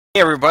Hey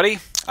everybody,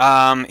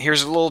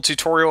 here's a little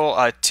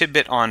tutorial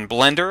tidbit on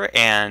Blender,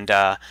 and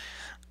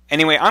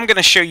anyway, I'm going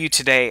to show you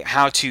today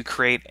how to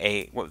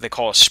create what they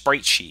call a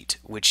sprite sheet,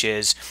 which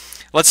is,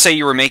 let's say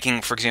you were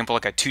making, for example,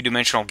 like a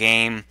two-dimensional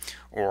game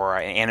or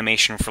an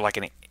animation for like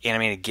an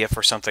animated GIF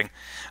or something.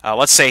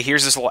 Let's say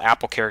here's this little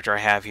Apple character I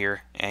have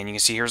here, and you can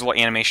see here's a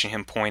little animation of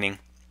him pointing.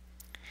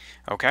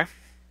 Okay.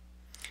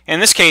 In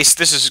this case,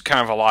 this is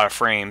kind of a lot of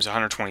frames,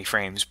 120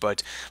 frames,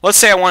 but let's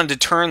say I wanted to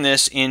turn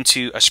this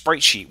into a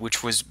sprite sheet,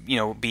 which was,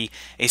 be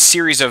a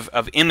series of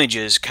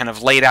images kind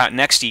of laid out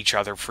next to each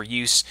other for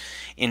use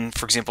in,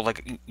 for example,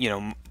 like,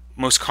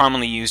 most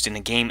commonly used in a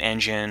game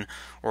engine,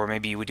 or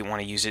maybe you would want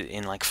to use it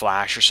in like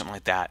Flash or something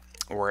like that,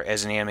 or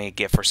as an animated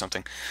GIF or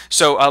something.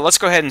 So let's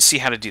go ahead and see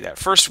how to do that.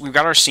 First, we've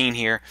got our scene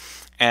here,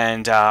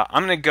 and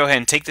I'm going to go ahead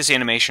and take this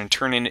animation and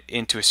turn it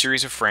into a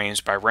series of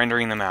frames by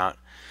rendering them out.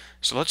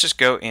 So let's just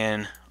go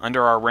in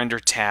under our render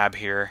tab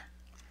here,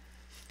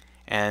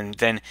 and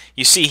then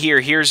you see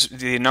here's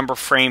the number of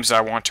frames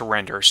I want to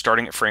render,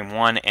 starting at frame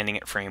 1, ending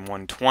at frame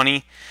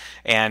 120,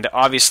 and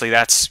obviously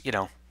that's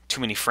too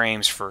many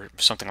frames for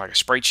something like a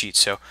sprite sheet.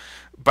 So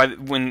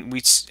when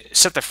we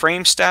set the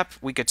frame step,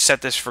 we could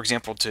set this, for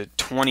example, to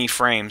 20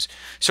 frames.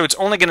 So it's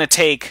only going to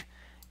take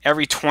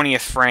every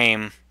 20th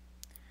frame,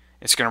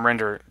 it's going to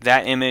render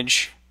that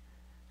image,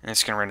 and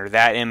it's going to render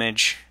that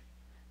image,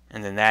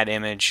 and then that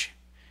image,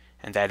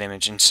 and that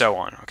image, and so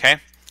on. Okay.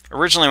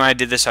 Originally, when I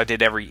did this, I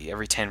did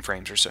every 10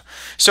 frames or so.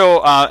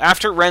 So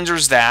after it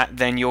renders that,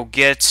 then you'll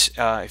get,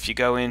 if you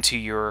go into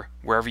your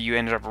wherever you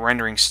ended up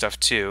rendering stuff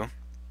to,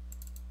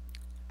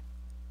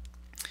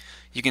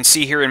 you can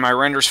see here in my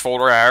renders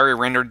folder, I already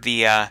rendered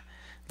the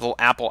little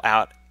apple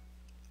out.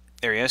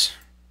 There he is.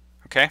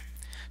 Okay.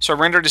 So I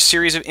rendered a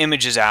series of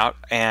images out,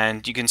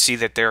 and you can see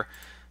that they're,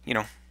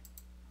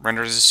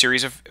 rendered as a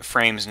series of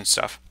frames and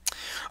stuff.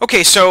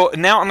 Okay, so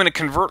now I'm going to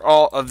convert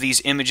all of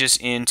these images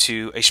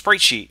into a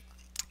sprite sheet,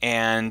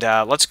 and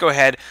let's go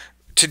ahead.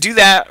 To do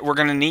that, we're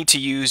going to need to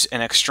use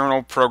an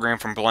external program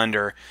from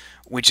Blender,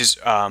 which is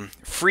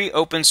free,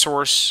 open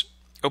source,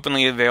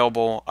 openly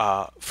available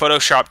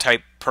Photoshop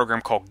type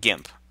program called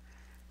GIMP.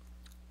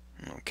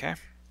 Okay,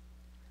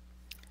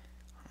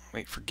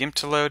 wait for GIMP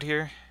to load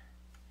here.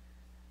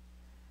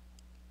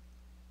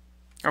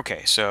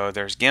 Okay, so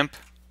there's GIMP.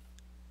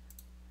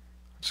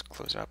 Let's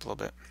close it up a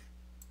little bit.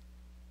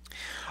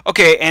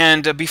 Okay,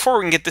 and before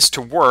we can get this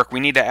to work, we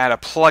need to add a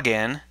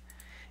plugin,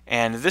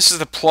 and this is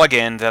the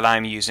plugin that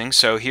I'm using.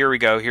 So here we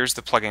go. Here's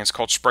the plugin. It's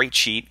called Sprite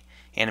Sheet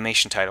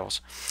Animation Titles.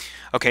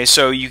 Okay,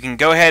 so you can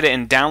go ahead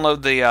and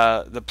download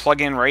the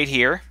plugin right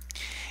here,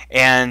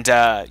 and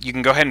you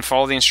can go ahead and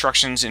follow the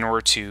instructions in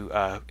order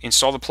to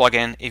install the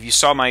plugin.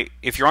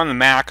 If you're on the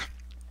Mac,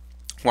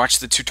 watch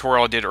the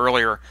tutorial I did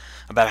earlier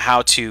about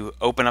how to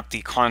open up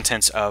the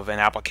contents of an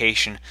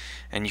application,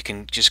 and you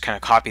can just kind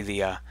of copy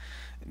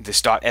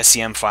this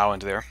 .scm file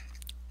into there.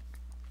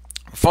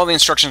 Follow the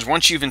instructions.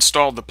 Once you've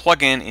installed the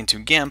plugin into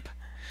GIMP,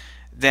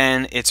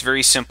 then it's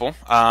very simple.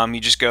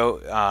 You just go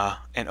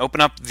and open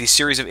up the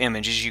series of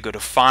images. You go to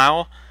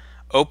File,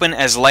 Open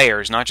as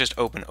Layers, not just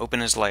Open,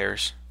 Open as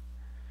Layers,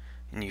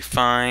 and you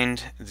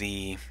find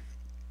the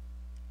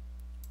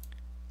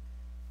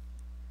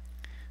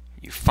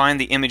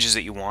images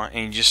that you want,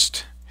 and you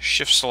just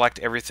shift select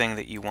everything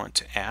that you want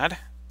to add.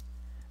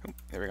 Oh,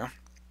 there we go.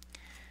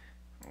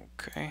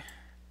 Okay.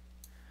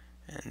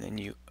 And then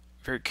you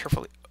very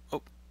carefully, I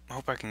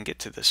hope I can get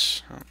to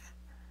this.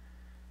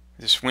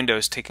 This window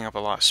is taking up a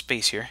lot of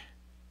space here.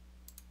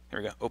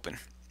 There we go, open.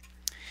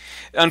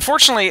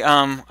 Unfortunately,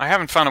 I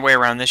haven't found a way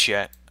around this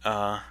yet.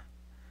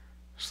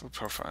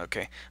 Profile,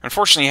 okay.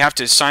 Unfortunately, you have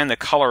to assign the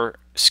color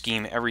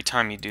scheme every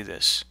time you do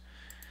this.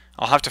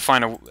 I'll have to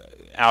find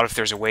out if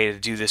there's a way to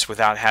do this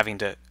without having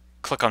to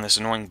click on this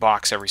annoying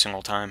box every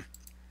single time.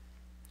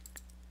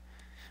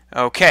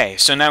 Okay,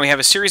 so now we have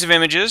a series of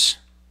images.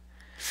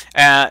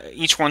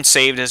 Each one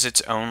saved as its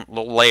own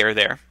little layer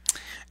there.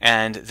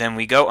 And then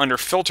we go under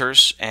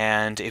Filters,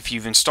 and if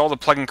you've installed the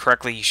plugin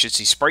correctly, you should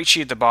see Sprite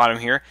Sheet at the bottom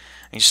here,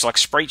 and you select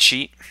Sprite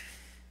Sheet.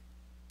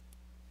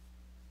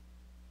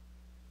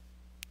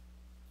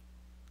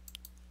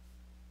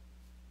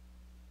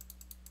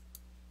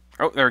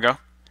 Oh, there we go.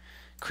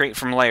 Create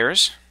from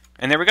Layers,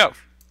 and there we go.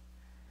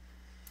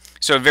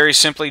 So it very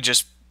simply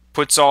just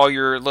puts all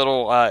your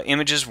little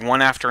images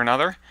one after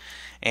another,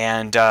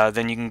 and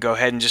then you can go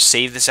ahead and just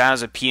save this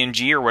as a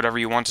PNG or whatever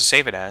you want to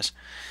save it as.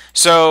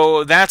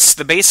 So that's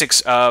the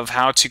basics of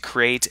how to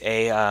create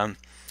a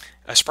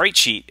sprite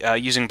sheet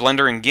using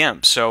Blender and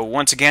GIMP. So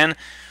once again,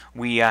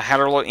 we had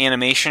our little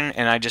animation,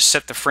 and I just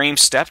set the frame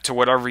step to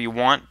whatever you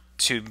want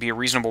to be a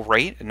reasonable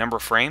rate, a number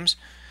of frames,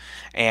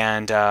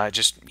 and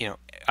just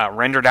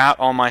rendered out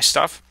all my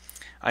stuff.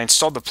 I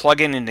installed the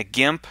plugin into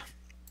GIMP.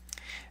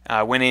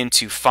 Went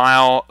into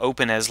File,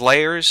 Open as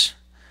Layers.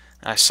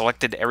 I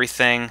selected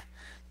everything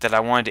that I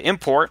wanted to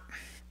import,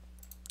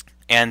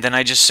 and then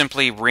I just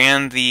simply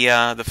ran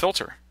the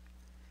filter.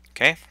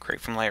 Okay,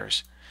 create from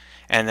layers,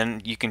 and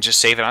then you can just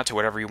save it out to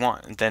whatever you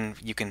want, and then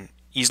you can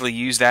easily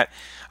use that.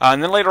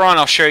 And then later on,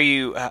 I'll show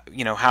you,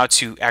 how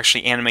to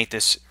actually animate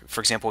this, for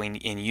example, in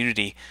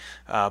Unity.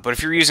 But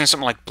if you're using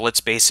something like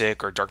Blitz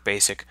Basic or Dark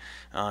Basic,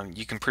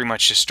 you can pretty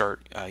much just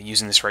start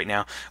using this right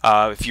now.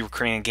 If you were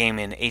creating a game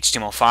in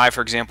HTML5,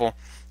 for example,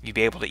 you'd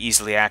be able to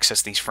easily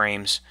access these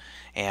frames.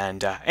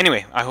 And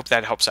anyway, I hope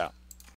that helps out.